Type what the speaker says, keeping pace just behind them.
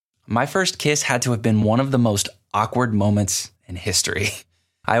my first kiss had to have been one of the most awkward moments in history.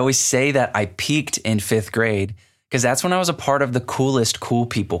 I always say that I peaked in 5th grade because that's when I was a part of the coolest cool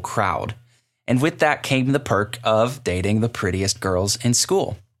people crowd. And with that came the perk of dating the prettiest girls in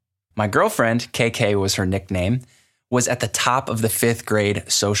school. My girlfriend, KK was her nickname, was at the top of the 5th grade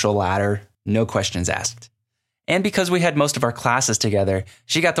social ladder, no questions asked. And because we had most of our classes together,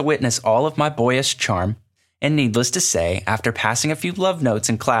 she got to witness all of my boyish charm. And needless to say, after passing a few love notes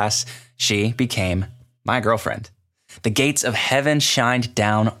in class, she became my girlfriend. The gates of heaven shined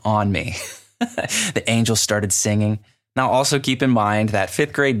down on me. The angels started singing. Now also keep in mind that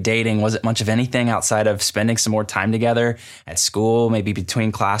 5th grade dating wasn't much of anything outside of spending some more time together at school, maybe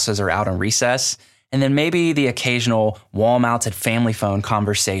between classes or out on recess, and then maybe the occasional wall-mounted family phone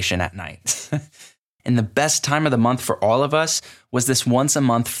conversation at night. And the best time of the month for all of us was this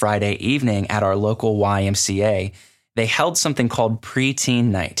once-a-month Friday evening at our local YMCA. They held something called Preteen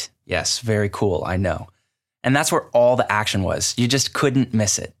Night. Yes, very cool, I know. And that's where all the action was. You just couldn't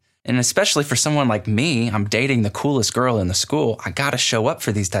miss it. And especially for someone like me, I'm dating the coolest girl in the school. I gotta show up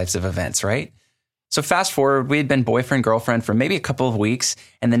for these types of events, right? So fast forward, we had been boyfriend-girlfriend for maybe a couple of weeks,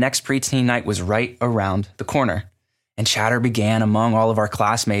 and the next Preteen Night was right around the corner. And chatter began among all of our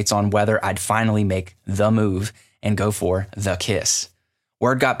classmates on whether I'd finally make the move and go for the kiss.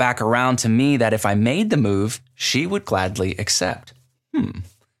 Word got back around to me that if I made the move, she would gladly accept.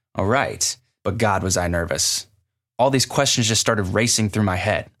 All right. But God, was I nervous. All these questions just started racing through my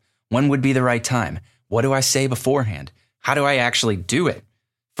head. When would be the right time? What do I say beforehand? How do I actually do it?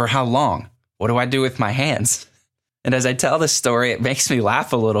 For how long? What do I do with my hands? And as I tell this story, it makes me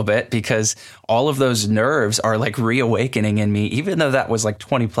laugh a little bit because all of those nerves are like reawakening in me, even though that was like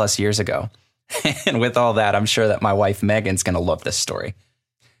 20 plus years ago. And with all that, I'm sure that my wife Megan's going to love this story.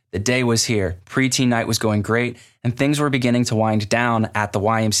 The day was here. Preteen Night was going great, and things were beginning to wind down at the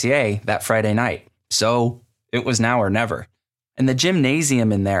YMCA that Friday night. So it was now or never. And the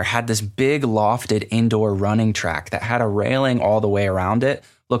gymnasium in there had this big lofted indoor running track that had a railing all the way around it,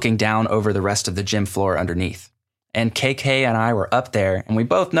 looking down over the rest of the gym floor underneath. And KK and I were up there, and we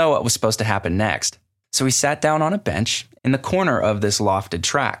both know what was supposed to happen next. So we sat down on a bench in the corner of this lofted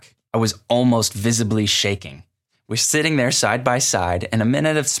track. I was almost visibly shaking. We're sitting there side by side, and a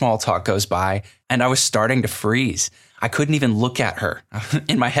minute of small talk goes by, and I was starting to freeze. I couldn't even look at her.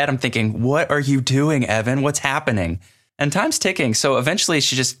 In my head, I'm thinking, what are you doing, Evan? What's happening? And time's ticking, so eventually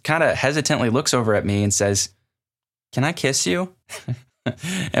she just kind of hesitantly looks over at me and says, "Can I kiss you?"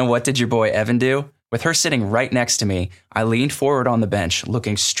 And what did your boy Evan do? With her sitting right next to me, I leaned forward on the bench,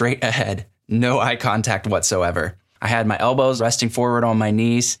 looking straight ahead, no eye contact whatsoever. I had my elbows resting forward on my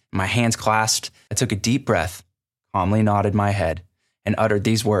knees, my hands clasped. I took a deep breath, calmly nodded my head, and uttered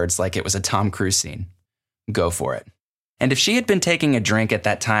these words like it was a Tom Cruise scene. Go for it. And if she had been taking a drink at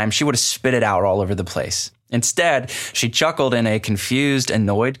that time, she would have spit it out all over the place. Instead, she chuckled in a confused,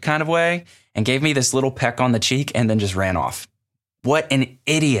 annoyed kind of way and gave me this little peck on the cheek and then just ran off. What an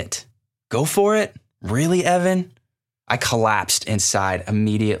idiot. Go for it? Really, Evan? I collapsed inside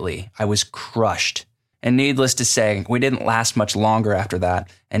immediately. I was crushed. And needless to say, we didn't last much longer after that,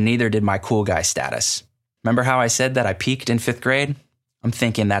 and neither did my cool guy status. Remember how I said that I peaked in 5th grade? I'm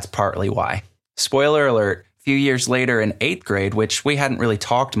thinking that's partly why. Spoiler alert, a few years later in 8th grade, which we hadn't really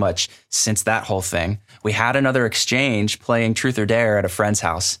talked much since that whole thing, we had another exchange playing Truth or Dare at a friend's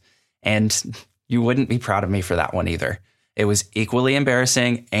house. And you wouldn't be proud of me for that one either. It was equally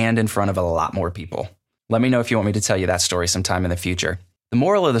embarrassing and in front of a lot more people. Let me know if you want me to tell you that story sometime in the future. The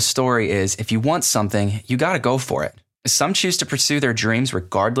moral of the story is if you want something, you gotta go for it. Some choose to pursue their dreams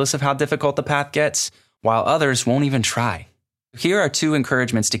regardless of how difficult the path gets, while others won't even try. Here are 2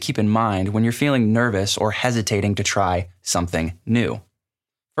 encouragements to keep in mind when you're feeling nervous or hesitating to try something new.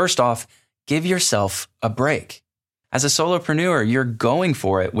 First off, give yourself a break. As a solopreneur, you're going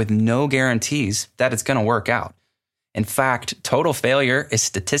for it with no guarantees that it's gonna work out. In fact, total failure is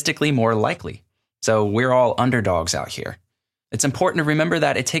statistically more likely. So we're all underdogs out here. It's important to remember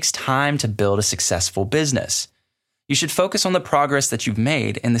that it takes time to build a successful business. You should focus on the progress that you've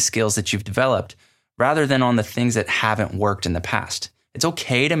made and the skills that you've developed, rather than on the things that haven't worked in the past. It's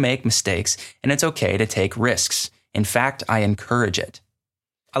okay to make mistakes, and it's okay to take risks. In fact, I encourage it.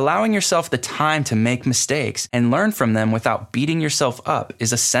 Allowing yourself the time to make mistakes and learn from them without beating yourself up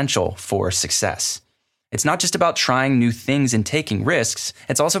is essential for success. It's not just about trying new things and taking risks.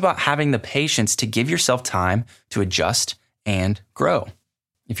 It's also about having the patience to give yourself time to adjust and grow.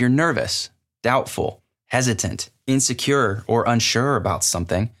 If you're nervous, doubtful, hesitant, insecure, or unsure about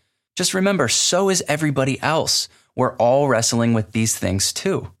something, just remember, so is everybody else. We're all wrestling with these things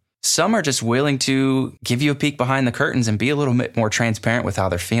too. Some are just willing to give you a peek behind the curtains and be a little bit more transparent with how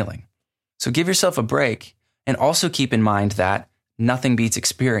they're feeling. So give yourself a break and also keep in mind that nothing beats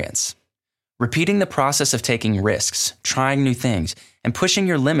experience. Repeating the process of taking risks, trying new things, and pushing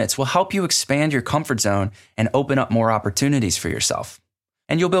your limits will help you expand your comfort zone and open up more opportunities for yourself.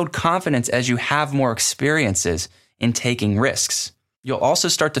 And you'll build confidence as you have more experiences in taking risks. You'll also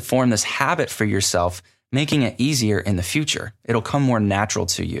start to form this habit for yourself, making it easier in the future. It'll come more natural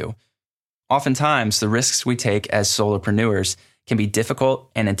to you. Oftentimes, the risks we take as solopreneurs can be difficult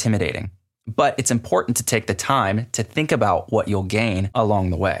and intimidating, but it's important to take the time to think about what you'll gain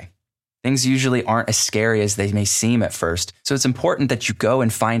along the way. Things usually aren't as scary as they may seem at first, so it's important that you go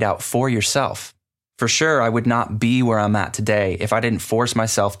and find out for yourself. For sure, I would not be where I'm at today if I didn't force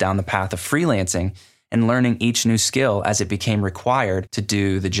myself down the path of freelancing and learning each new skill as it became required to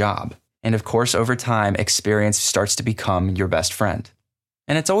do the job. And of course, over time, experience starts to become your best friend.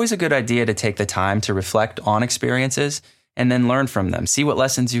 And it's always a good idea to take the time to reflect on experiences and then learn from them, see what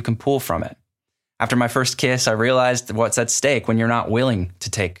lessons you can pull from it. After my first kiss, I realized what's at stake when you're not willing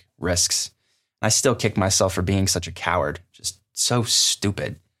to take risks. I still kick myself for being such a coward, just so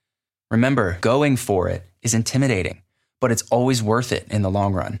stupid. Remember, going for it is intimidating, but it's always worth it in the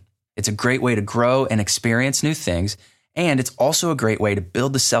long run. It's a great way to grow and experience new things, and it's also a great way to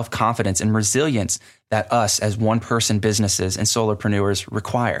build the self-confidence and resilience that us as one-person businesses and solopreneurs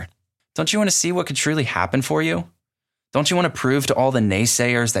require. Don't you want to see what could truly happen for you? Don't you want to prove to all the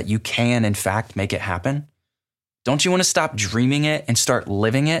naysayers that you can, in fact, make it happen? Don't you want to stop dreaming it and start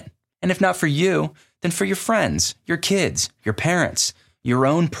living it? And if not for you, then for your friends, your kids, your parents, your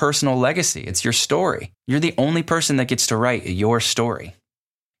own personal legacy. It's your story. You're the only person that gets to write your story.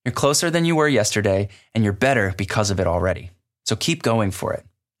 You're closer than you were yesterday, and you're better because of it already. So keep going for it.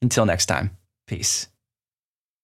 Until next time, peace.